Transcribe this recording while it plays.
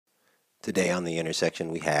Today on the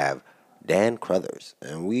intersection, we have Dan Crothers,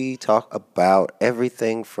 and we talk about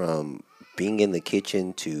everything from being in the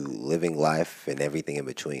kitchen to living life and everything in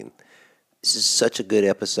between. This is such a good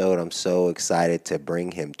episode. I'm so excited to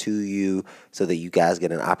bring him to you so that you guys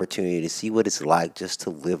get an opportunity to see what it's like just to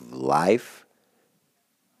live life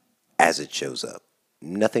as it shows up.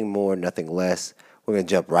 Nothing more, nothing less. We're going to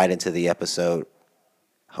jump right into the episode.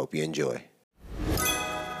 Hope you enjoy.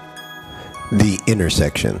 The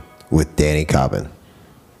Intersection with Danny Cobbin.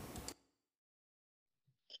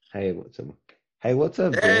 Hey, what's up? Hey, what's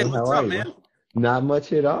up, Hey, Dan? How what's are up, you? man? Not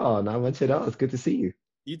much at all. Not much at all. It's good to see you.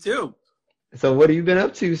 You too. So, what have you been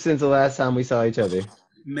up to since the last time we saw each other?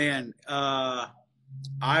 Man,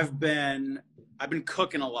 I've been I've been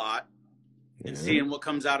cooking a lot and Yeah. seeing what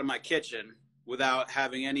comes out of my kitchen without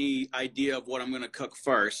having any idea of what I'm going to cook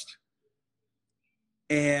first.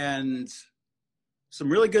 And some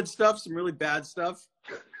really good stuff, some really bad stuff.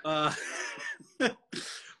 Uh,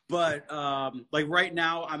 but like right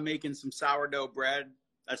now I'm making some sourdough bread.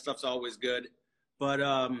 That stuff's always good. But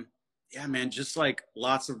yeah, man, just like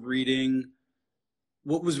lots of reading.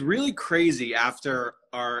 What was really crazy after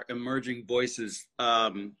our emerging voices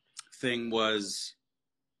thing was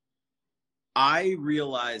I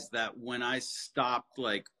realized that when I stopped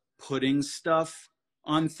like putting stuff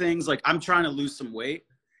on things, like I'm trying to lose some weight,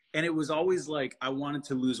 and it was always like I wanted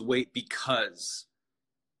to lose weight because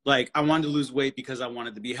like I wanted to lose weight because I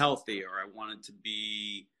wanted to be healthy, or I wanted to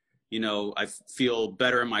be, I feel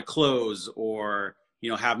better in my clothes, or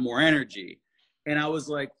have more energy. And I was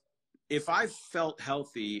like, if I felt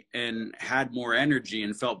healthy and had more energy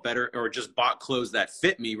and felt better, or just bought clothes that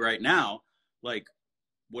fit me right now, like,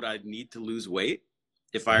 would I need to lose weight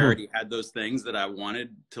if I Hmm. already had those things that I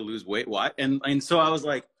wanted to lose weight? Why? And so I was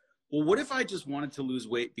like, well, what if I just wanted to lose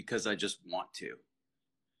weight because I just want to?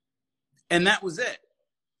 And that was it.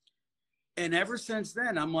 And ever since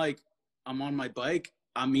then, I'm like, I'm on my bike,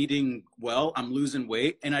 I'm eating well, I'm losing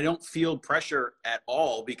weight, and I don't feel pressure at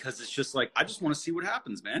all because it's just like, I just want to see what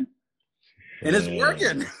happens, man. And it's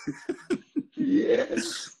working.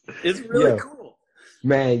 Yes. It's really Yo, cool.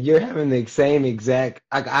 man, you're having the same exact.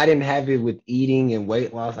 Like, I didn't have it with eating and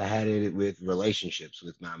weight loss. I had it with relationships,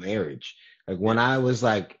 with my marriage. Like, when Yeah. I was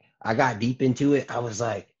like, I got deep into it, I was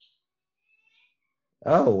like,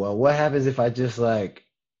 oh, well, what happens if I just like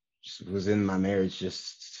just was in my marriage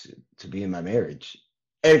just to be in my marriage?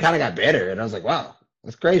 And it kind of got better. And I was like, wow,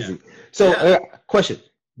 that's Yeah. crazy. So, Yeah. question,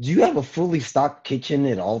 do you have a fully stocked kitchen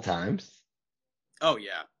at all times? Oh,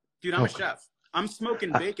 yeah. Dude, I'm a Okay. chef. I'm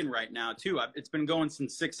smoking bacon right now, too. It's been going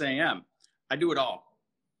since 6 a.m. I do it all.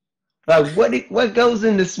 Like, what goes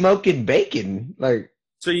into smoking bacon? Like,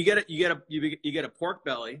 So you get a pork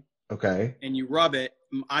belly okay. and you rub it.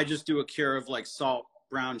 I just do a cure of like salt,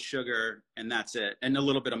 brown sugar, and that's it. And a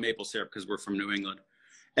little bit of maple syrup because we're from New England.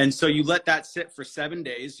 And so you let that sit for 7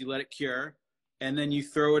 days. You let it cure, and then you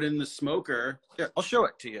throw it in the smoker. Here, I'll show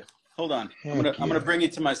it to you. Hold on. I'm gonna Heck I'm gonna yeah. bring you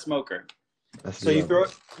to my smoker. That's So you throw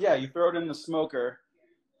lovely. it, yeah, you throw it in the smoker,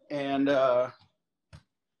 and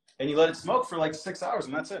you let it smoke for like 6 hours,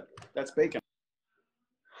 and that's it. That's bacon.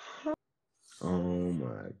 Oh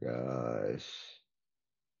my gosh.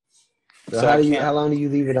 So So I how can't. long do you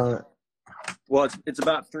leave it on? Well, it's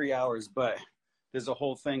about 3 hours, but there's a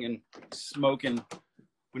whole thing in smoking.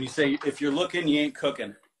 When you say if you're looking, you ain't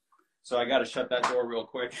cooking. So I got to shut that door real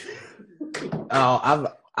quick. Oh,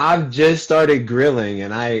 I've just started grilling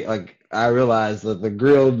and I realized that the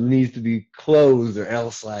grill needs to be closed or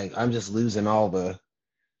else like I'm just losing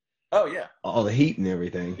Oh yeah, all the heat and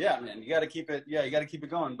everything. yeah, man. You got to keep it. Yeah, you got to keep it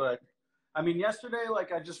going. But I mean, yesterday,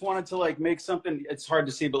 like I just wanted to like make something. It's hard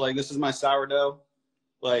to see, but like this is my sourdough.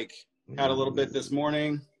 Like had a little bit this Ooh,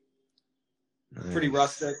 morning. Pretty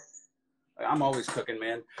rustic. nice. I'm always cooking,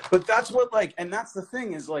 man. But that's what like, and that's the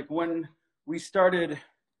thing is like when we started,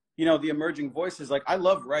 the emerging voices. Like I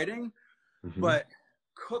love writing, Hmm. but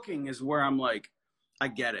cooking is where I'm like, I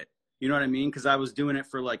get it. You know what I mean? Because I was doing it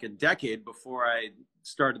for like a decade before I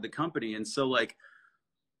started the company, and so like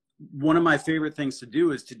one of my favorite things to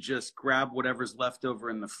do is to just grab whatever's left over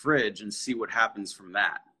in the fridge and see what happens from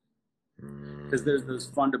that. Because there's those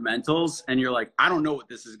Mm. fundamentals, and you're like, I don't know what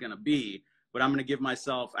this is going to be, but I'm going to give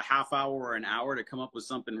myself a half hour or an hour to come up with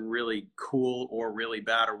something really cool or really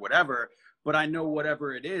bad or whatever. But I know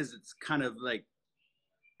whatever it is, it's kind of like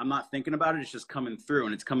I'm not thinking about it. It's just coming through,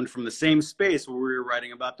 and it's coming from the same space where we were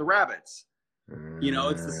writing about the rabbits.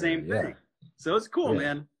 It's the same Yeah, thing. So it's cool, yeah.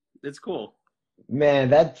 man. It's cool. Man,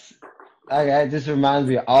 that's I just reminds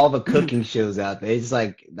me of all the cooking shows out there. It's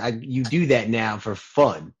like you do that now for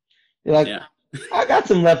fun. You're like, Yeah. I got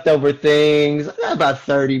some leftover things. I got about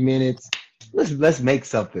 30 minutes. Let's make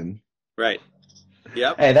something. Right.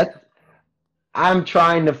 Yep. Hey, that's I'm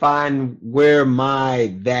trying to find where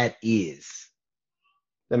my that is.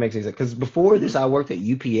 That makes sense. Because before Hmm. this, I worked at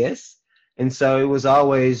UPS, and so it was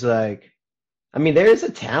always like, I mean, there is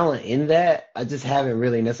a talent in that. I just haven't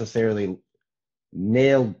really necessarily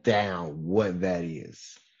nailed down what that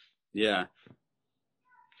is. Yeah.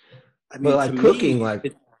 I But mean, to like cooking, me,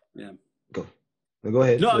 like yeah. go, go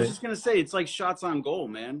ahead, No, I go was ahead. just gonna say it's like shots on goal,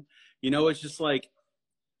 man. It's just like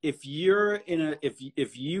if you're in a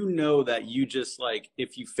if you know that you just like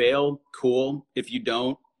if you fail, cool. If you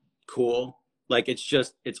don't, cool. Like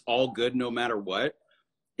it's all good no matter what.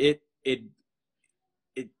 It it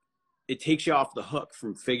it it takes you off the hook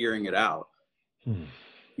from figuring it out, Hmm.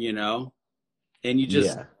 you know? And you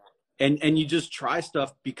just Yeah, and you just try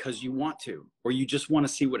stuff because you want to or you just want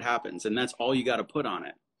to see what happens and that's all you got to put on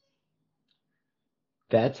it.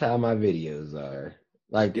 that's how my videos are.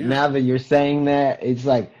 Like Yeah. now that you're saying that, it's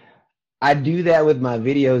like I do that with my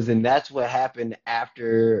videos, and that's what happened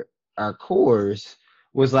after our course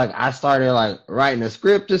was like I started like writing a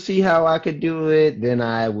script to see how I could do it. Then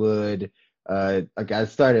I would like I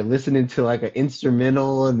started listening to like an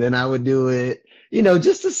instrumental and then I would do it,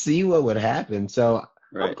 just to see what would happen. So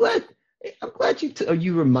I'm Right. glad I'm glad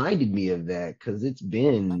you reminded me of that because it's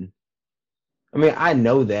been I mean, I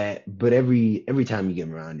know that, but every time you get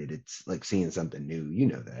around it, it's like seeing something new. You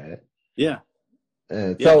know that. Yeah.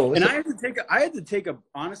 Uh, Yeah, so, and so I had to take a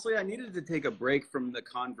honestly, I needed to take a break from the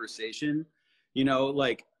conversation,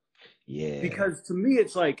 like yeah. because to me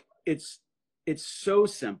it's like it's so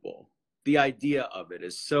simple. The idea of it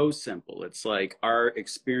is so simple. It's like our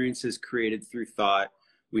experience is created through thought.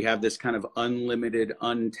 We have this kind of unlimited,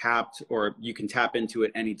 untapped, or you can tap into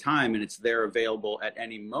it anytime, and it's there available at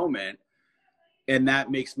any moment. And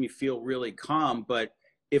that makes me feel really calm. But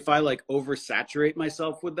if I like oversaturate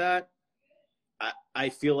myself with that, I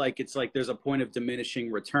feel like it's like there's a point of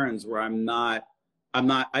diminishing returns where I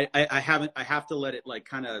haven't I have to let it like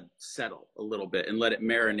kind of settle a little bit and let it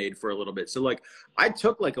marinate for a little bit. So like I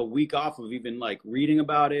took like a week off of even like reading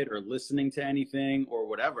about it or listening to anything or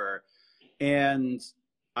whatever. And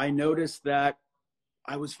I noticed that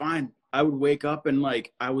I was fine. I would wake up and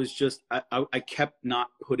like I was just I kept not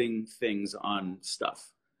putting things on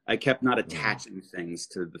stuff. I kept not Mm. attaching things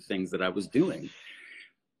to the things that I was doing.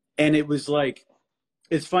 And it was like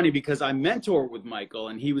it's funny because I mentor with Michael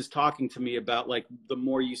and he was talking to me about like the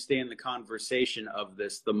more you stay in the conversation of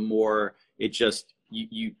this, the more it just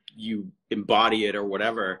you embody it or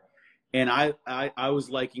whatever. And I was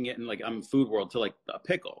liking it in like I'm food world to like a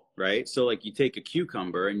pickle, right? So like you take a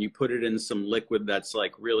cucumber and you put it in some liquid that's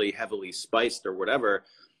like really heavily spiced or whatever.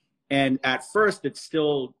 And at first it's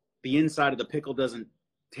still the inside of the pickle doesn't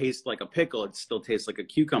taste like a pickle, it still tastes like a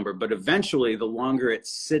cucumber. But eventually the longer it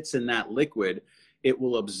sits in that liquid, it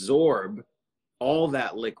will absorb all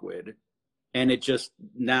that liquid and it just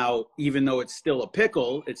now even though it's still a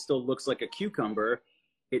pickle it still looks like a cucumber.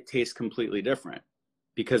 It tastes completely different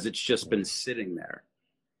because it's just been sitting there.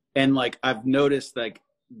 And like I've noticed like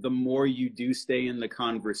the more you do stay in the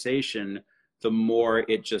conversation the more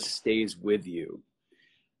it just stays with you.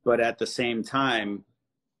 But at the same time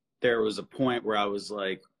there was a point where I was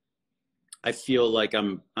like I feel like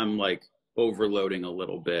I'm like overloading a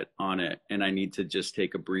little bit on it and I need to just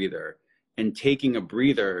take a breather. And taking a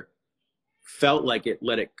breather felt like it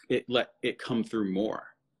let it come through more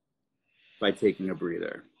by taking a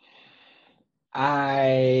breather.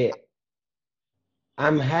 I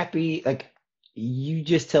I'm happy like you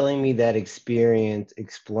just telling me that experience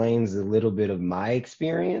explains a little bit of my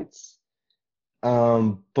experience,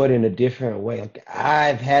 but in a different way. Like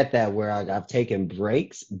I've had that where like I've taken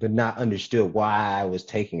breaks but not understood why I was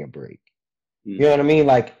taking a break. You Mm. know what I mean?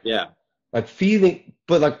 Yeah. Like feeling,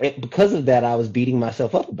 but like because of that, I was beating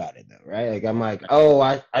myself up about it though, right? Like I'm like, oh,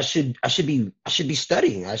 I should be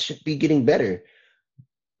studying, I should be getting better.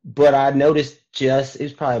 But I noticed just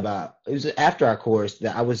it was after our course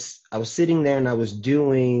that I was sitting there and I was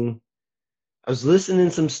listening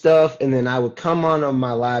to some stuff, and then I would come on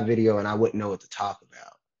my live video and I wouldn't know what to talk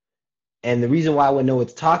about. And the reason why I wouldn't know what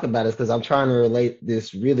to talk about is because I'm trying to relate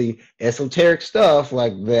this really esoteric stuff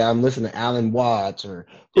like that I'm listening to Alan Watts or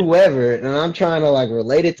Yeah. whoever, and I'm trying to like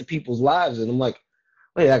relate it to people's lives, and I'm like,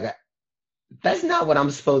 wait, like that's not what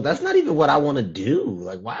I'm supposed. That's not even what I want to do.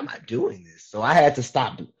 Like, why am I doing this? So I had to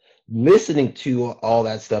stop listening to all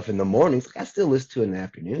that stuff in the mornings. Like, I still listen to it in the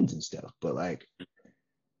afternoons and stuff, but like,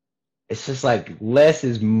 it's just like less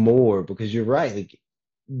is more because you're right. Like,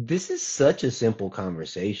 this is such a simple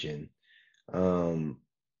conversation. Um,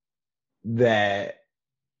 that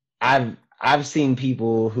I've seen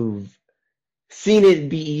people who've seen it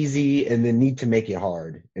be easy and then need to make it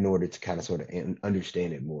hard in order to kind of sort of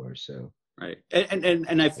understand it more. So, Right.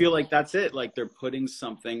 And I feel like that's it. Like they're putting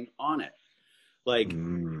something on it. Like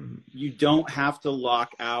mm, you don't have to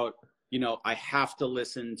lock out, I have to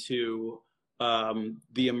listen to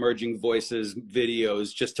the emerging voices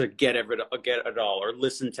videos just to get it all, or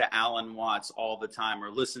listen to Alan Watts all the time, or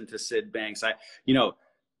listen to Sid Banks.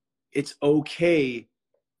 It's okay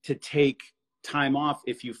to take time off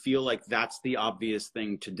if you feel like that's the obvious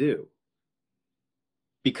thing to do,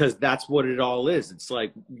 because that's what it all is. It's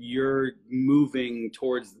like you're moving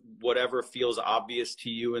towards whatever feels obvious to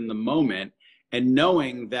you in the moment, and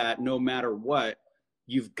knowing that no matter what,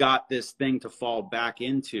 you've got this thing to fall back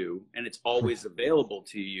into and it's always available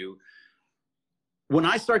to you. When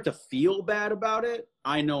I start to feel bad about it,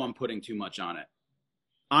 I know I'm putting too much on it.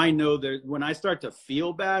 I know that when I start to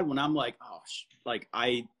feel bad, when I'm like, oh,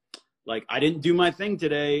 I didn't do my thing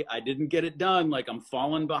today, I didn't get it done, like I'm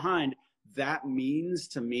falling behind, that means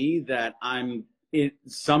to me that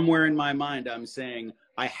somewhere in my mind, I'm saying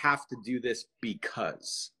I have to do this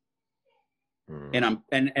because. And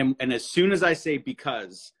and as soon as I say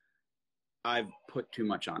because, I've put too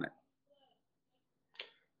much on it.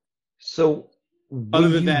 so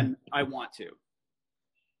Other than I want to.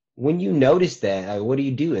 when you notice that, like, what do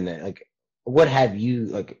you do in that? Like, what have you,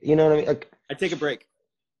 like, you know what I mean? Like, I take a break.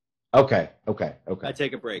 okay. I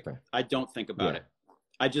take a break. Okay. I don't think about it.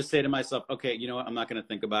 I just say to myself, okay, you know what? I'm not going to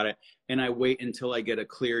think about it. And I wait until I get a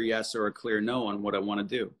clear yes or a clear no on what I want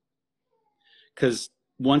to do. Because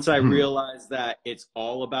once I realize that it's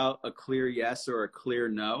all about a clear yes or a clear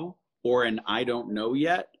no, or an I don't know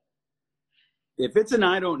yet, if it's an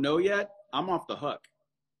I don't know yet, I'm off the hook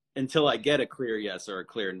until I get a clear yes or a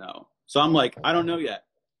clear no. So I'm like, I don't know yet.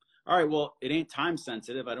 All right, well, it ain't time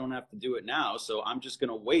sensitive. I don't have to do it now. So I'm just going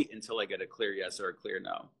to wait until I get a clear yes or a clear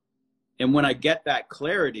no. And when I get that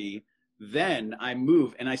clarity, then I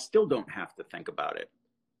move, and I still don't have to think about it.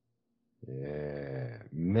 Yeah,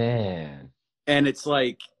 man. And it's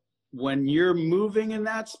like when you're moving in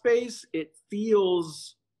that space, it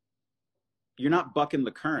feels you're not bucking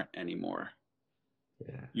the current anymore.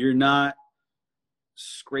 Yeah. You're not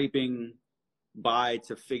scraping by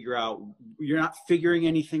to figure out, you're not figuring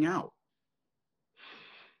anything out.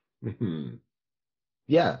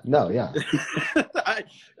 Yeah, no, yeah.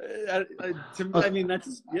 I mean,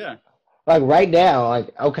 that's, yeah. Like right now,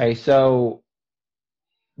 like, okay, so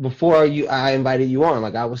before I invited you on,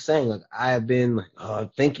 like I was saying, like I have been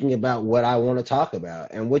thinking about what I want to talk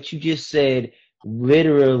about, and what you just said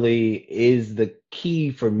literally is the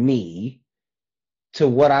key for me to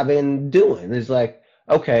what I've been doing. It's like,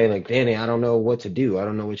 okay, like Danny, I don't know what to do. I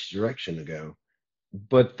don't know which direction to go.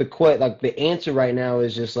 But the answer right now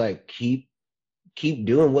is just like keep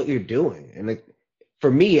doing what you're doing. And like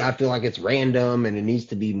for me, I feel like it's random and it needs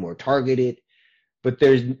to be more targeted. But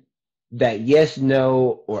there's that yes,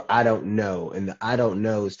 no, or I don't know, and the I don't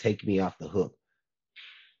know is taking me off the hook.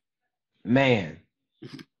 Man,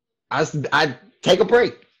 I take a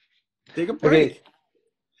break. Take a break. Okay.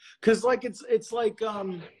 Because like it's like I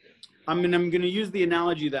mean, I'm going to use the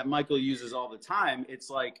analogy that Michael uses all the time. It's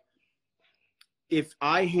like if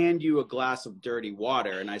I hand you a glass of dirty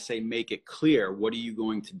water and I say make it clear, what are you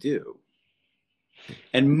going to do?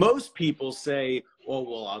 And most people say, oh,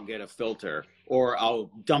 well, I'll get a filter or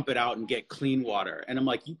I'll dump it out and get clean water. And I'm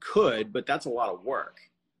like, you could, but that's a lot of work.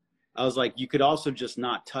 I was like, you could also just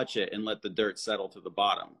not touch it and let the dirt settle to the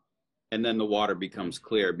bottom. And then the water becomes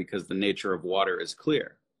clear, because the nature of water is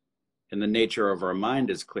clear and the nature of our mind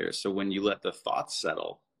is clear. So when you let the thoughts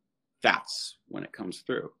settle, that's when it comes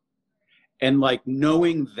through. And like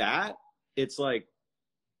knowing that, it's like,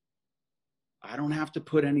 I don't have to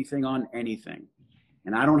put anything on anything.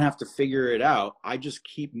 And I don't have to figure it out. I just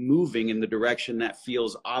keep moving in the direction that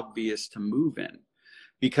feels obvious to move in.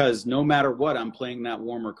 Because no matter what, I'm playing that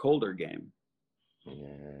warmer, colder game. Yeah.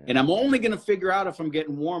 And I'm only going to figure out if I'm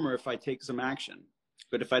getting warmer if I take some action.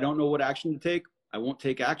 But if I don't know what action to take, I won't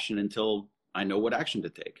take action until I know what action to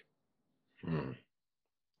take.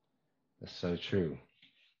 That's so true.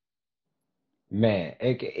 Man,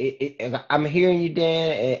 I'm hearing you,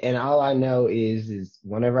 Dan, and all I know is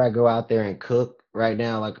whenever I go out there and cook right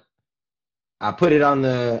now, like I put it on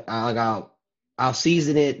I'll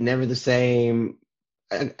season it, never the same.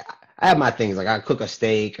 I have my things, like I cook a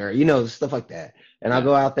steak or stuff like that, and I'll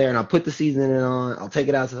go out there and I'll put the seasoning on, I'll take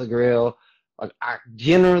it out to the grill. Like I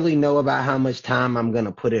generally know about how much time I'm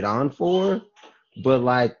gonna put it on for, but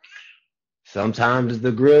like sometimes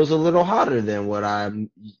the grill's a little hotter than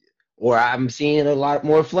or I'm seeing a lot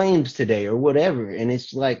more flames today or whatever. And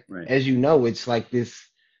it's like, as you know, it's like this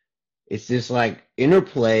like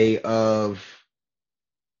interplay of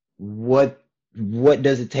what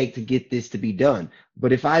does it take to get this to be done?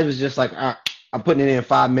 But if I was just like, I'm putting it in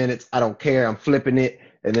 5 minutes, I don't care, I'm flipping it,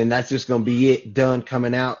 and then that's just gonna be it, done,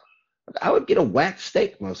 coming out, I would get a whack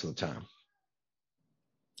steak most of the time.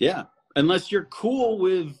 Yeah. Unless you're cool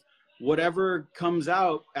with whatever comes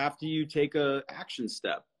out after you take a action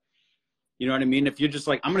step. You know what I mean? If you're just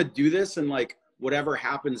like, I'm gonna do this, and like whatever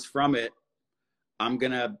happens from it, I'm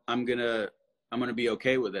gonna be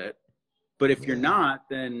okay with it. But if you're not,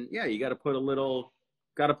 then yeah, you gotta put a little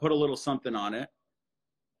something on it.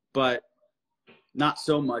 But not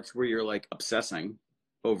so much where you're like obsessing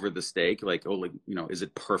over the steak, like, oh, like, you know, is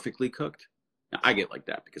it perfectly cooked? Now, I get like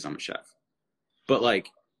that because I'm a chef. But like,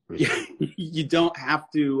 you don't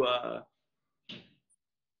have to.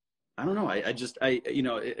 I don't know. You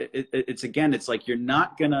know, it's again, it's like you're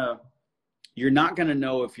not gonna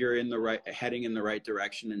know if you're heading in the right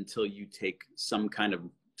direction until you take some kind of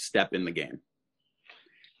step in the game.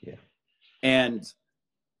 Yeah. And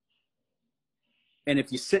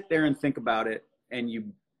if you sit there and think about it, and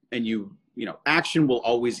you know, action will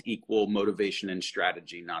always equal motivation and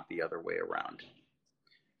strategy, not the other way around.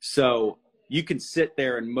 So you can sit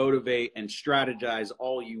there and motivate and strategize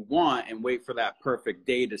all you want and wait for that perfect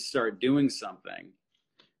day to start doing something.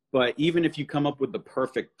 But even if you come up with the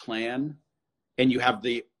perfect plan and you have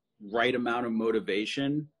the right amount of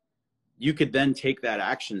motivation, you could then take that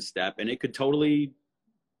action step and it could totally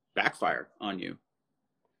backfire on you.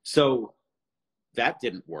 So that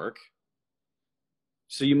didn't work.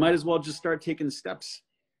 So you might as well just start taking steps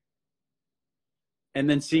and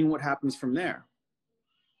then seeing what happens from there,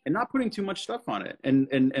 and not putting too much stuff on it. And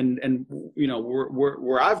you know,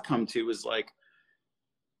 where I've come to is like,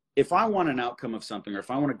 if I want an outcome of something, or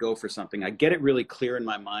if I want to go for something, I get it really clear in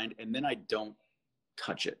my mind, and then I don't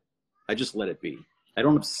touch it. I just let it be. I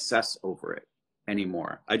don't obsess over it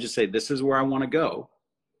anymore. I just say, this is where I want to go.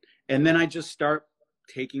 And then I just start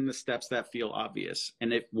taking the steps that feel obvious.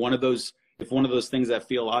 And if one of those things that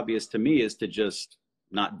feel obvious to me is to just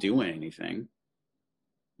not do anything,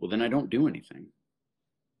 well, then I don't do anything.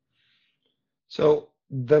 So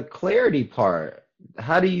the clarity part,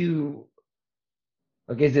 how do you,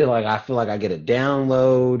 like, is it like, I feel like I get a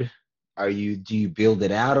download? Do you build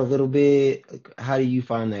it out a little bit? Like, how do you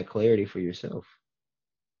find that clarity for yourself?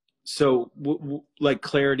 So like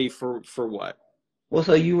clarity for what? Well,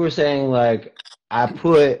 so you were saying like, I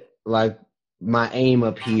put like my aim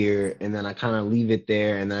up here, and then I kind of leave it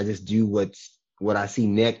there, and I just do what I see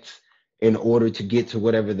next in order to get to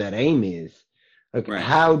whatever that aim is. Like, Right.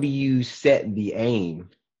 How do you set the aim?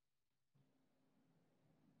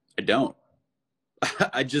 I don't.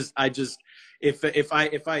 I just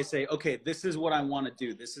if I say, okay, this is what I want to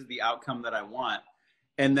do, this is the outcome that I want,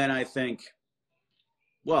 and then I think,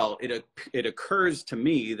 well, it occurs to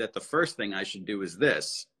me that the first thing I should do is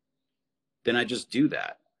this, then I just do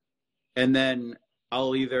that. And then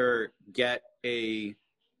I'll either get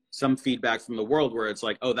some feedback from the world where it's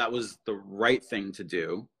like, oh, that was the right thing to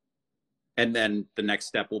do, and then the next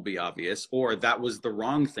step will be obvious, or that was the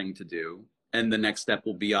wrong thing to do, and the next step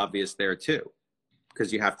will be obvious there too,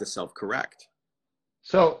 because you have to self-correct.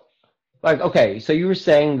 So, like, okay, so you were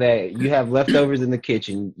saying that you have leftovers in the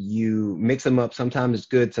kitchen, you mix them up, sometimes it's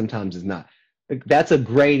good, sometimes it's not. Like, that's a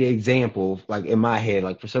great example, like, in my head,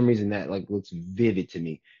 like, for some reason that, like, looks vivid to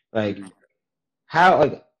me. Like, how,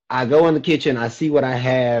 like, I go in the kitchen, I see what I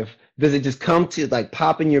have. Does it just come to, like,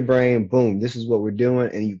 pop in your brain, boom, this is what we're doing,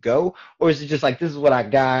 and you go? Or is it just like, this is what I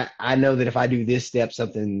got, I know that if I do this step,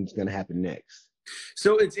 something's going to happen next?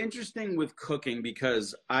 So it's interesting with cooking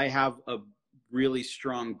because I have a really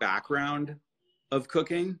strong background of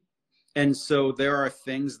cooking. And so there are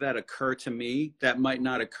things that occur to me that might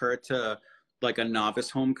not occur to like a novice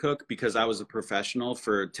home cook because I was a professional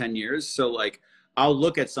for 10 years. So like I'll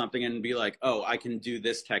look at something and be like, oh, I can do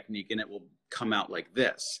this technique and it will come out like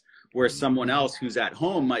this. Where someone else who's at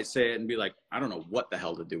home might say it and be like, I don't know what the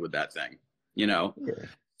hell to do with that thing, you know? Yeah.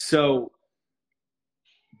 So,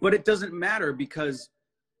 but it doesn't matter because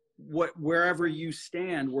wherever you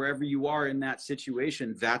stand, wherever you are in that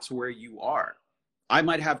situation, that's where you are. I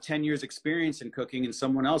might have 10 years experience in cooking and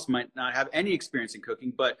someone else might not have any experience in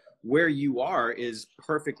cooking, but where you are is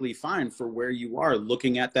perfectly fine for where you are,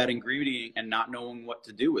 looking at that ingredient and not knowing what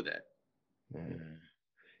to do with it.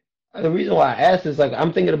 The reason why I asked is like,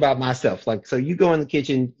 I'm thinking about myself. Like, so you go in the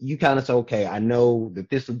kitchen, you kind of say, okay, I know that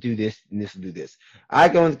this will do this and this will do this. I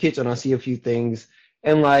go in the kitchen, I see a few things,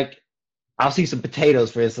 and like, I'll see some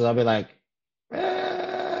potatoes, for instance. I'll be like,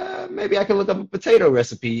 maybe I can look up a potato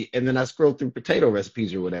recipe, and then I scroll through potato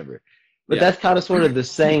recipes or whatever. But Yeah. that's kind of sort of the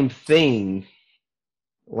same thing,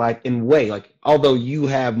 like in a way. Like, although you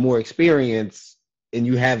have more experience, and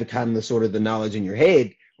you have kind of the sort of the knowledge in your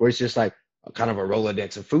head where it's just like kind of a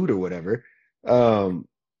Rolodex of food or whatever. Um,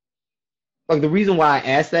 like the reason why I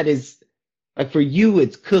asked that is like for you,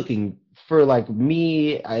 it's cooking. For like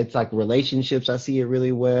me, it's like relationships. I see it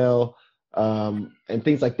really well, and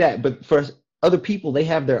things like that. But for other people, they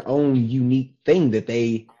have their own unique thing that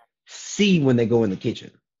they see when they go in the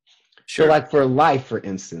kitchen. So Sure. like for life, for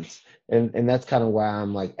instance, and that's kind of why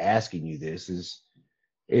I'm like asking you this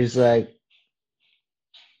is like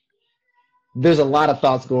there's a lot of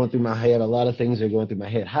thoughts going through my head, a lot of things are going through my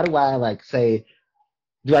head. How do I like say,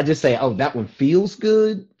 do I just say, oh, that one feels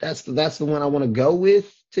good? That's the one I want to go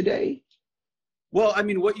with today? Well, I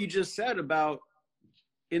mean, what you just said about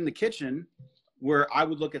in the kitchen, where I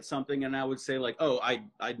would look at something and I would say like, oh, I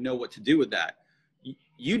know what to do with that.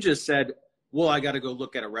 You just said, well, I got to go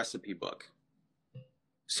look at a recipe book.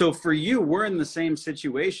 So for you, we're in the same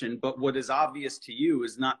situation, but what is obvious to you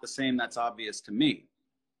is not the same that's obvious to me.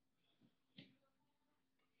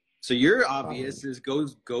 So your obvious is go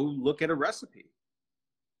look at a recipe.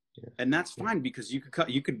 Yeah. And that's fine because you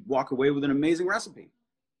could walk away with an amazing recipe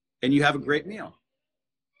and you have a great meal.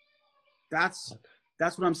 That's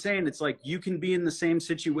what I'm saying. It's like you can be in the same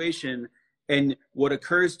situation and what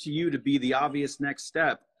occurs to you to be the obvious next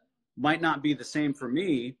step might not be the same for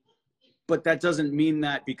me, but that doesn't mean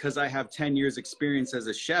that because I have 10 years experience as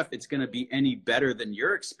a chef, it's going to be any better than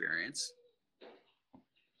your experience.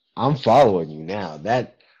 I'm following you now.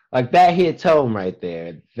 That like that hits home right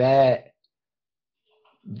there. That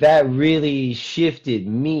really shifted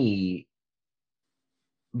me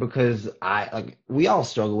because I like we all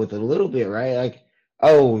struggle with it a little bit, right? Like,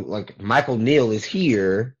 oh, like Michael Neal is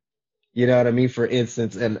here, you know what I mean, for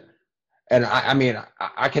instance, and I mean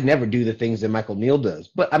I could never do the things that Michael Neal does,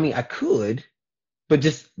 but I mean I could, but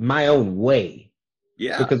just my own way.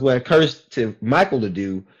 Yeah. Because what occurs to Michael to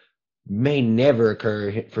do may never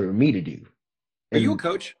occur for me to do. Are you a And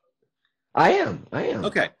coach? I am.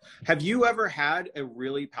 Okay. Have you ever had a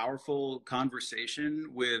really powerful conversation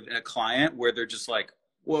with a client where they're just like,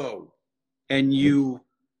 whoa, and you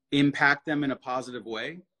impact them in a positive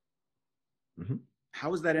way? Mm-hmm.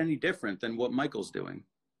 How is that any different than what Michael's doing?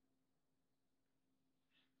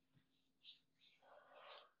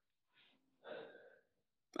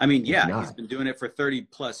 I mean, It's yeah, he's not. been doing it for 30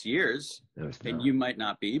 plus years, No, it's and not. you might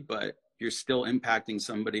not be, but you're still impacting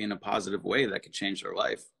somebody in a positive way that could change their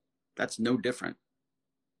life. That's no different.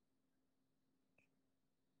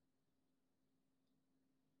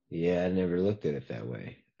 Yeah, I never looked at it that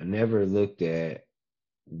way. I never looked at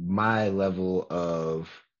my level of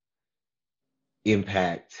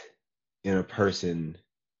impact in a person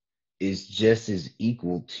is just as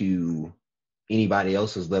equal to anybody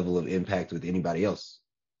else's level of impact with anybody else,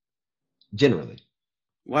 generally.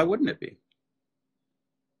 Why wouldn't it be?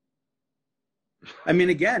 I mean,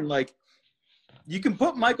 again, like you can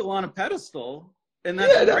put Michael on a pedestal and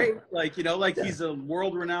that's Yeah, no. great. Like, like Yeah. he's a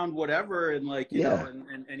world renowned whatever. And like, Yeah.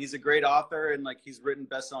 and he's a great author and like he's written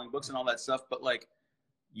best-selling books and all that stuff. But like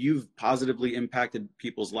you've positively impacted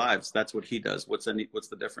people's lives. That's what he does. What's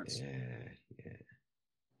the difference? Yeah. Yeah.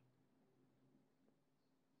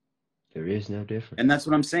 There is no difference. And that's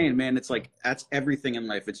what I'm saying, man. It's like, that's everything in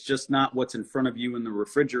life. It's just not what's in front of you in the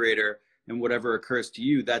refrigerator and whatever occurs to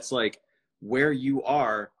you. That's like where you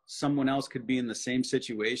are. Someone else could be in the same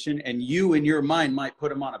situation and you in your mind might put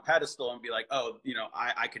them on a pedestal and be like, oh,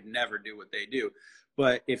 I could never do what they do.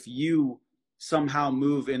 But if you somehow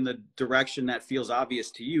move in the direction that feels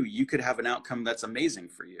obvious to you, you could have an outcome that's amazing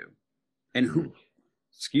for you. And who,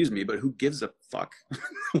 excuse me, but who gives a fuck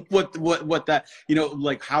what that,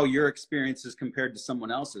 like how your experience is compared to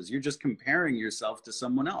someone else's? You're just comparing yourself to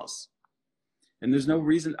someone else. And there's no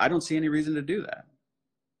reason, I don't see any reason to do that.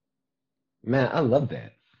 Man, I love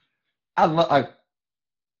that. I love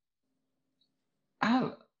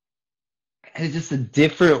I it's just a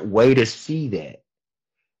different way to see that.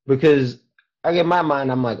 Because like in my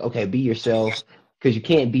mind, I'm like, okay, be yourself because you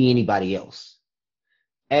can't be anybody else.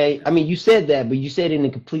 And I mean, you said that, but you said it in a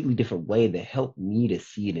completely different way that helped me to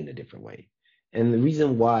see it in a different way. And the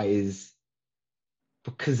reason why is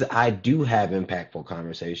because I do have impactful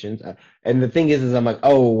conversations. And the thing is I'm like,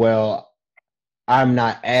 oh, well, I'm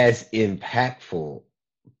not as impactful.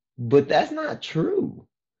 But that's not true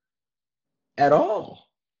at all.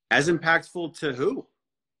 As impactful to who?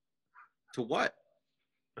 To what?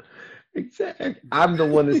 Exactly. I'm the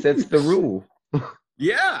one that sets the rule.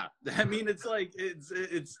 Yeah. I mean, it's like,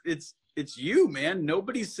 it's you, man.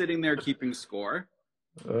 Nobody's sitting there keeping score.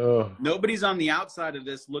 Oh. Nobody's on the outside of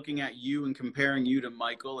this looking at you and comparing you to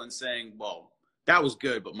Michael and saying, well, that was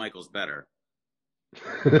good, but Michael's better.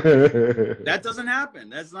 That doesn't happen.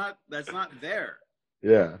 That's not there.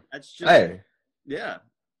 Yeah. That's just, Hey, yeah.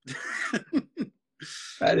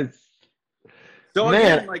 that is, So man.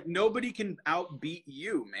 again, like nobody can outbeat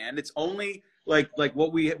you, man. It's only like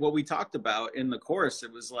what we talked about in the course.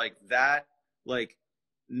 It was like that, like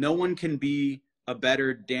no one can be a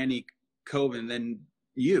better Danny Coven than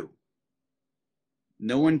you.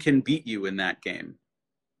 No one can beat you in that game.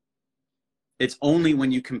 It's only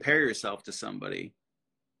when you compare yourself to somebody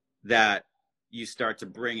that you start to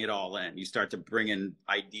bring it all in. You start to bring in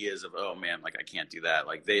ideas of, oh man, like I can't do that.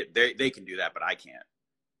 Like they can do that, but I can't.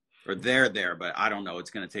 Or they're there, but I don't know.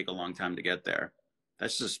 It's going to take a long time to get there.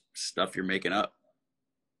 That's just stuff you're making up.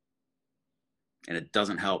 And it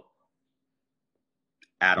doesn't help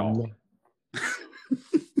at all.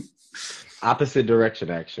 Opposite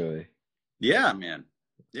direction, actually. Yeah, man.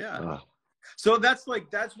 Yeah. Oh, So that's what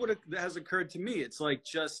has occurred to me. It's like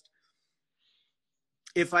just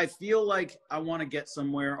if I feel like I want to get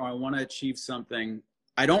somewhere or I want to achieve something,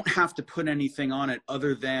 I don't have to put anything on it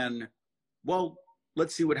other than, well,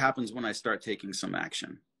 let's see what happens when I start taking some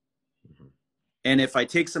action. And if I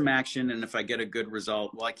take some action and if I get a good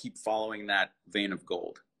result, well, I keep following that vein of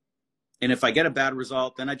gold. And if I get a bad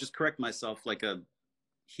result, then I just correct myself like a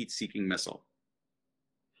heat-seeking missile.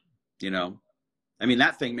 You know, I mean,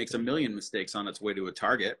 that thing makes a million mistakes on its way to a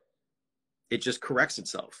target. It just corrects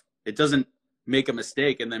itself. It doesn't make a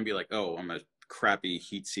mistake and then be like, oh, I'm a crappy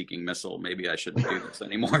heat-seeking missile. Maybe I shouldn't do this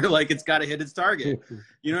anymore. Like it's got to hit its target.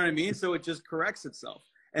 You know what I mean? So it just corrects itself.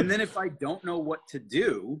 And then if I don't know what to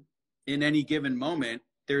do in any given moment,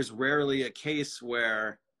 there's rarely a case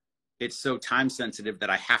where it's so time sensitive that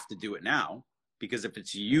I have to do it now. Because if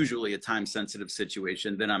it's usually a time sensitive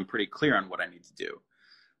situation, then I'm pretty clear on what I need to do.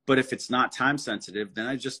 But if it's not time sensitive, then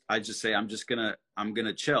I just say I'm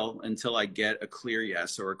gonna chill until I get a clear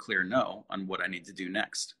yes or a clear no on what I need to do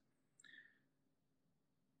next.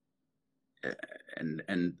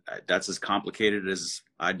 And that's as complicated as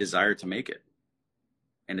I desire to make it,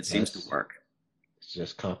 and it seems to work. It's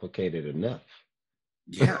just complicated enough.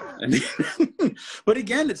 Yeah, I mean, but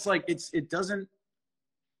again, it's like it's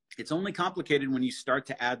only complicated when you start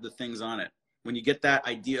to add the things on it. When you get that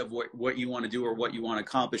idea of what you want to do or what you want to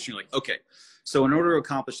accomplish, you're like, okay, so in order to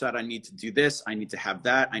accomplish that, I need to do this. I need to have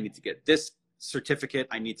that. I need to get this certificate.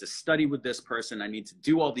 I need to study with this person. I need to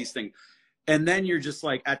do all these things. And then you're just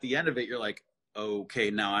like, at the end of it, you're like,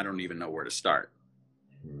 okay, now I don't even know where to start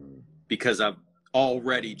because I've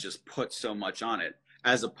already just put so much on it,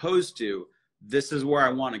 as opposed to this is where I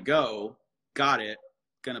want to go. Got it.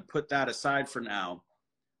 Going to put that aside for now.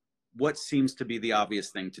 What seems to be the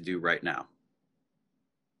obvious thing to do right now?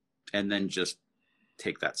 And then just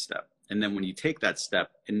take that step. And then when you take that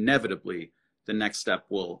step, inevitably, the next step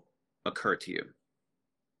will occur to you.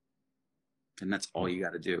 And that's all you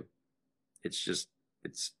got to do. It's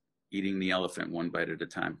eating the elephant one bite at a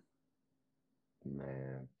time.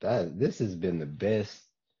 Man, this has been the best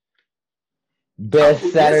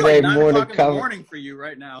It's Saturday like 9 morning o'clock in the morning for you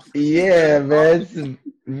right now. Yeah, man.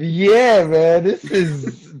 Yeah, man.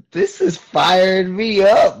 This is firing me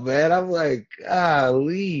up, man. I'm like,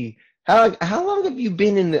 golly. How long have you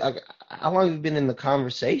been in how long have you been in the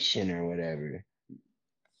conversation or whatever?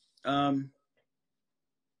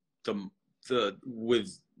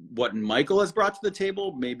 With what Michael has brought to the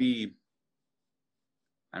table, maybe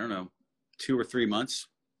I don't know, 2 or 3 months,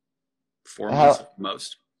 4 months at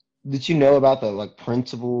most. Did you know about the like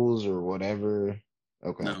principles or whatever?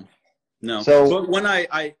 Okay. No. So, but when I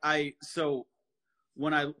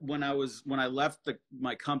left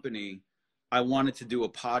my company, I wanted to do a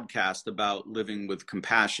podcast about living with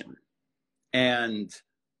compassion. And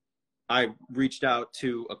I reached out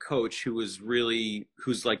to a coach who's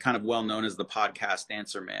like kind of well known as the podcast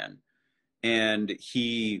answer man. And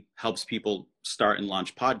he helps people start and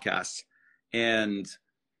launch podcasts. And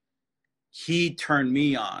he turned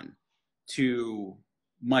me on to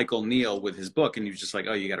Michael Neal with his book. And he was just like,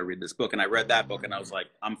 oh, you got to read this book. And I read that book and I was like,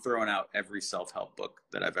 I'm throwing out every self-help book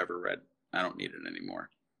that I've ever read. I don't need it anymore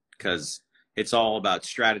because it's all about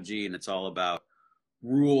strategy and it's all about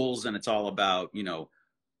rules and it's all about,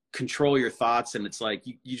 control your thoughts. And it's like,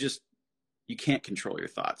 you can't control your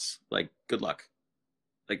thoughts. Like, good luck.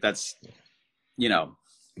 Like that's,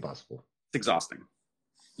 impossible. It's exhausting,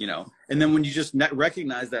 and then when you just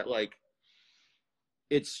recognize that, like,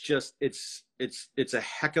 it's a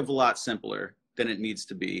heck of a lot simpler than it needs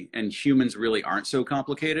to be. And humans really aren't so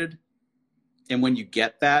complicated. And when you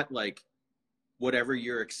get that, like whatever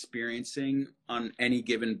you're experiencing on any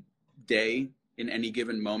given day, in any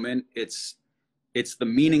given moment, it's the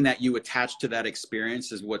meaning that you attach to that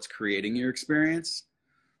experience is what's creating your experience.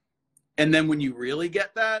 And then when you really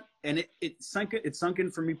get that, and it sunk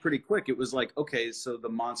in for me pretty quick. It was like, okay, so the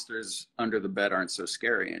monsters under the bed aren't so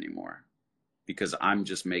scary anymore because I'm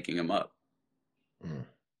just making them up. Mm.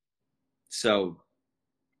 So,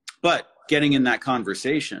 but getting in that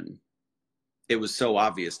conversation, it was so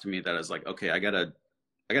obvious to me that I was like, okay, I gotta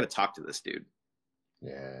talk to this dude.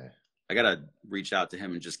 Yeah. I gotta reach out to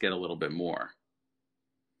him and just get a little bit more.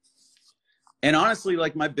 And honestly,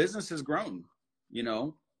 like my business has grown, you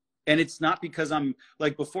know, and it's not because I'm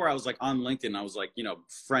like, before I was like on LinkedIn, I was like, you know,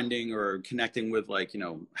 friending or connecting with like, you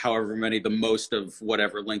know, however many, the most of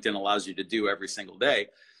whatever LinkedIn allows you to do every single day.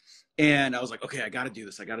 And I was like, okay, I got to do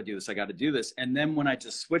this. I got to do this. I got to do this. And then when I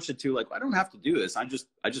just switched it to like, I don't have to do this. I just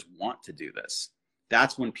want to do this.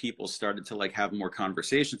 That's when people started to like have more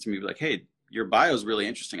conversations to me, like, hey, your bio is really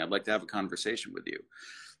interesting. I'd like to have a conversation with you.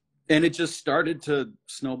 And it just started to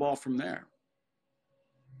snowball from there.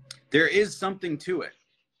 There is something to it.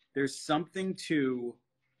 There's something to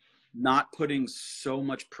not putting so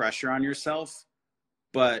much pressure on yourself,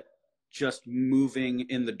 but just moving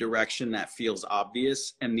in the direction that feels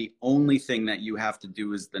obvious. And the only thing that you have to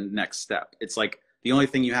do is the next step. It's like the only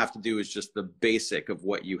thing you have to do is just the basic of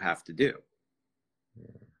what you have to do,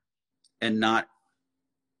 and not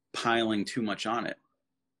piling too much on it.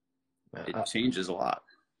 It changes a lot.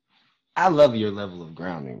 I love your level of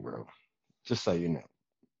grounding, bro. Just so you know.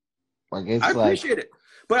 Like it's I like appreciate it.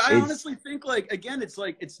 But I honestly think like, again, it's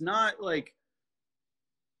like, it's not like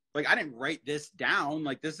I didn't write this down.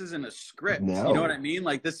 Like this isn't a script. no. You know what I mean?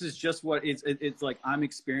 Like this is just what it's like I'm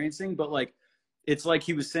experiencing. But like, it's like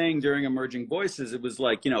he was saying during Emerging Voices, it was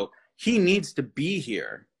like, you know, he needs to be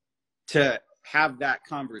here to have that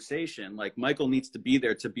conversation. Like Michael needs to be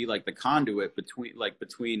there to be like the conduit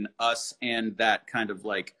between us and that kind of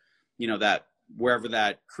like, you know, that wherever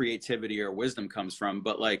that creativity or wisdom comes from.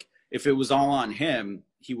 But like, if it was all on him,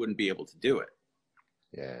 he wouldn't be able to do it.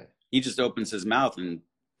 Yeah. He just opens his mouth and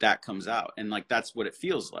that comes out. And like, that's what it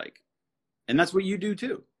feels like. And that's what you do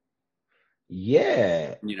too.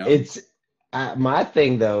 Yeah. You know, It's my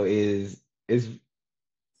thing though is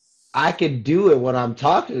I could do it when I'm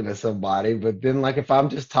talking to somebody, but then like if I'm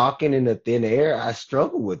just talking in the thin air, I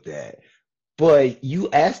struggle with that. But you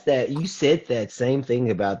said that same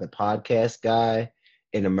thing about the podcast guy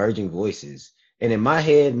and Emerging Voices. And in my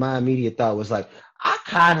head, my immediate thought was like, I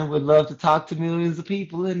kind of would love to talk to millions of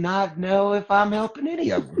people and not know if I'm helping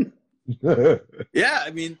any of them. yeah. I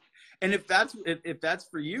mean, and if that's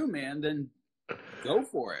for you, man, then go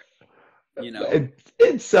for it. You know,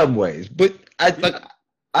 In some ways, but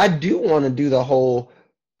I do want to do the whole.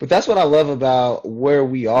 But that's what I love about where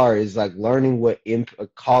we are is like learning what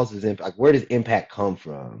causes impact. Like where does impact come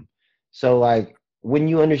from? So like when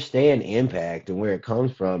you understand impact and where it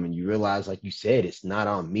comes from, and you realize, like you said, it's not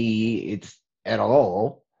on me, it's at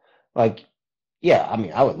all. Like, yeah, I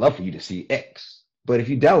mean, I would love for you to see X, but if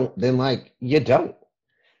you don't, then like you don't.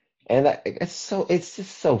 And it's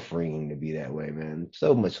just so freeing to be that way, man.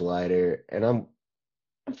 So much lighter, and I'm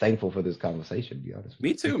thankful for this conversation, to be honest with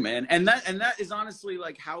me too, man. And that is honestly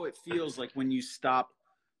like how it feels like when you stop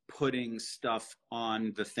putting stuff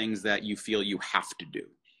on the things that you feel you have to do.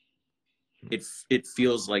 It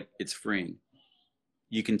feels like it's freeing.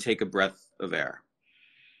 You can take a breath of air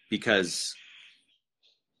because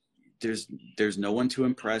there's no one to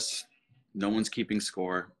impress. No one's keeping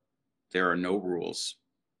score. There are no rules.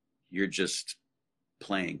 You're just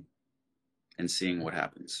playing and seeing what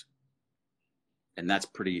happens. And that's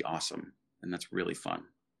pretty awesome. And that's really fun.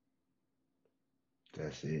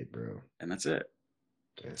 That's it, bro. And that's it.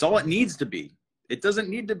 That's all it needs to be. It doesn't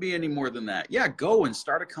need to be any more than that. Yeah, go and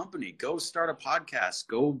start a company. Go start a podcast.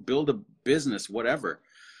 Go build a business, whatever.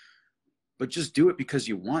 But just do it because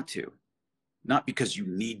you want to, not because you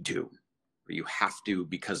need to, or you have to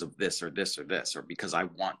because of this or this or this, or because I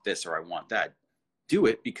want this or I want that. Do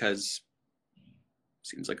it because it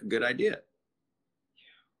seems like a good idea.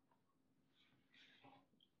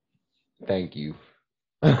 Thank you.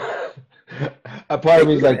 A part of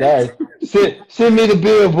me is like, all right, send me the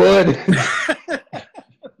bill, bud.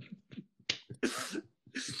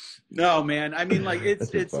 No, man. I mean, like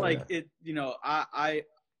it's like it. You know, I'm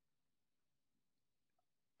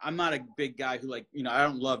not a big guy who like, you know, I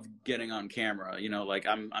don't love getting on camera. You know, like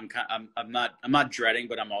I'm not dreading,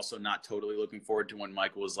 but I'm also not totally looking forward to when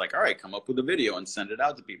Michael was like, all right, come up with a video and send it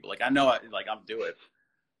out to people. Like I know, I'll do it,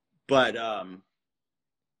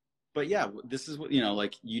 but yeah, this is what, you know,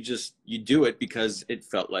 like you do it because it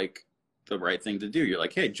felt like the right thing to do. You're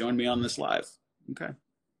like, hey, join me on this live. Okay.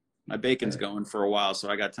 My bacon's going for a while, so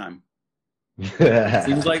I got time.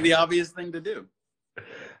 Seems like the obvious thing to do.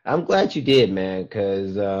 I'm glad you did, man,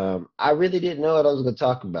 because I really didn't know what I was going to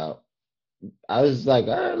talk about. I was like,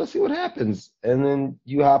 all right, let's see what happens. And then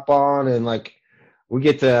you hop on and like we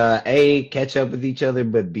get to A, catch up with each other,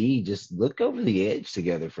 but B, just look over the edge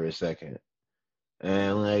together for a second.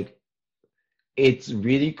 And like it's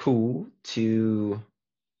really cool to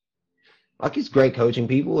like it's great coaching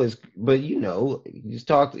people is but you just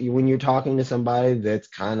talk when you're talking to somebody that's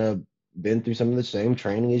kind of been through some of the same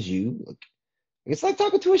training as you. Like, it's like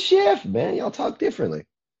talking to a chef, man. Y'all talk differently.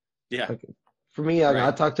 Yeah. Like for me, I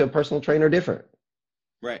Right. talk to a personal trainer different.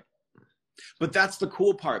 Right. But that's the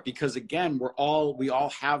cool part because again, we all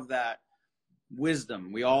have that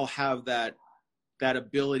wisdom. We all have that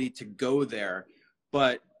ability to go there.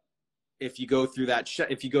 But if you go through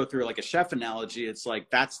if you go through like a chef analogy, it's like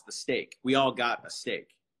that's the steak. We all got a steak.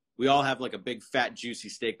 We all have like a big fat juicy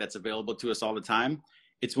steak that's available to us all the time.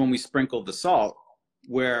 It's when we sprinkle the salt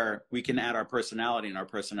where we can add our personality, and our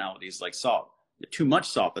personality is like salt. Too much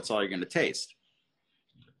salt, that's all you're going to taste.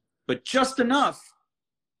 But just enough,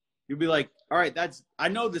 you'll be like, all right, I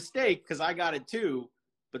know the steak because I got it too,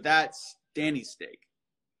 but that's Danny's steak.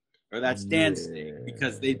 Or that's Dan's steak,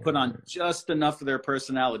 because they put on just enough of their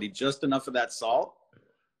personality, just enough of that salt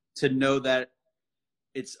to know that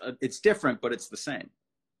it's different, but it's the same.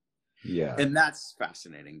 Yeah. And that's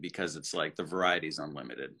fascinating because it's like the variety is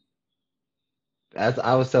unlimited.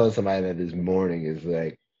 I was telling somebody that this morning is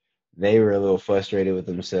like they were a little frustrated with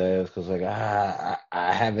themselves because like I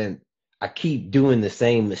keep doing the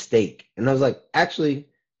same mistake. And I was like, actually,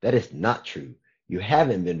 that is not true. You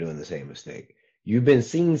haven't been doing the same mistake. You've been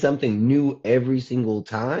seeing something new every single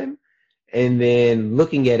time and then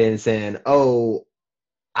looking at it and saying, oh,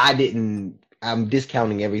 I'm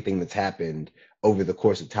discounting everything that's happened over the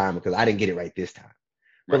course of time because I didn't get it right this time.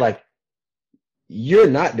 But Right. like, you're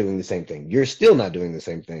not doing the same thing. You're still not doing the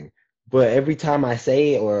same thing. But every time I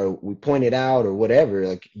say it or we point it out or whatever,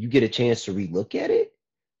 like you get a chance to relook at it.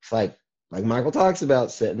 It's like Michael talks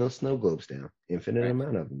about setting those snow globes down. Infinite Right.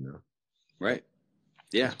 amount of them though. Right.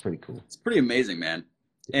 Yeah. It's pretty cool. It's pretty amazing, man.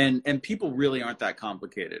 And people really aren't that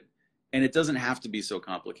complicated. And it doesn't have to be so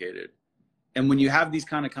complicated. And when you have these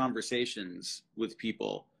kind of conversations with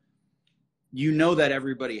people, you know that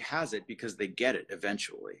everybody has it because they get it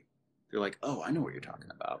eventually. They're like, oh, I know what you're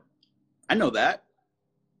talking about. I know that.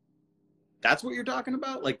 That's what you're talking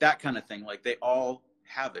about? Like that kind of thing. Like they all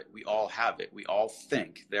have it. We all have it. We all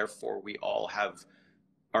think. Therefore, we all have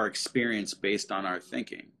our experience based on our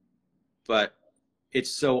thinking. But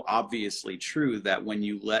it's so obviously true that when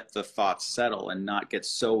you let the thoughts settle and not get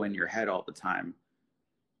so in your head all the time,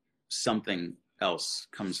 something else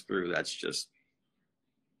comes through that's just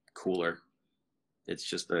cooler.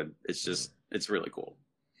 It's really cool.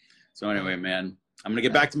 So anyway, man, I'm gonna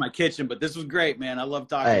get back to my kitchen, but this was great, man. I love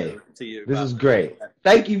talking to you. This is great.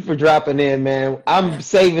 Thank you for dropping in, man. I'm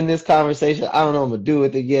saving this conversation. I don't know what I'm gonna do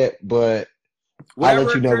with it yet, but I'll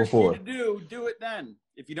let you know before. Do it then.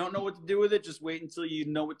 If you don't know what to do with it, just wait until you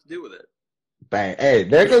know what to do with it. Bang. Hey,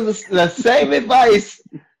 there goes the same advice.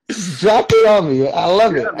 Drop it on me. I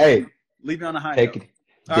love it. Hey, leave me on a high take note. it.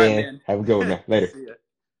 All Dan, right, man. have a good one, man. Later. See ya.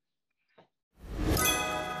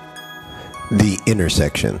 The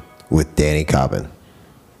Intersection with Danny Cobbin.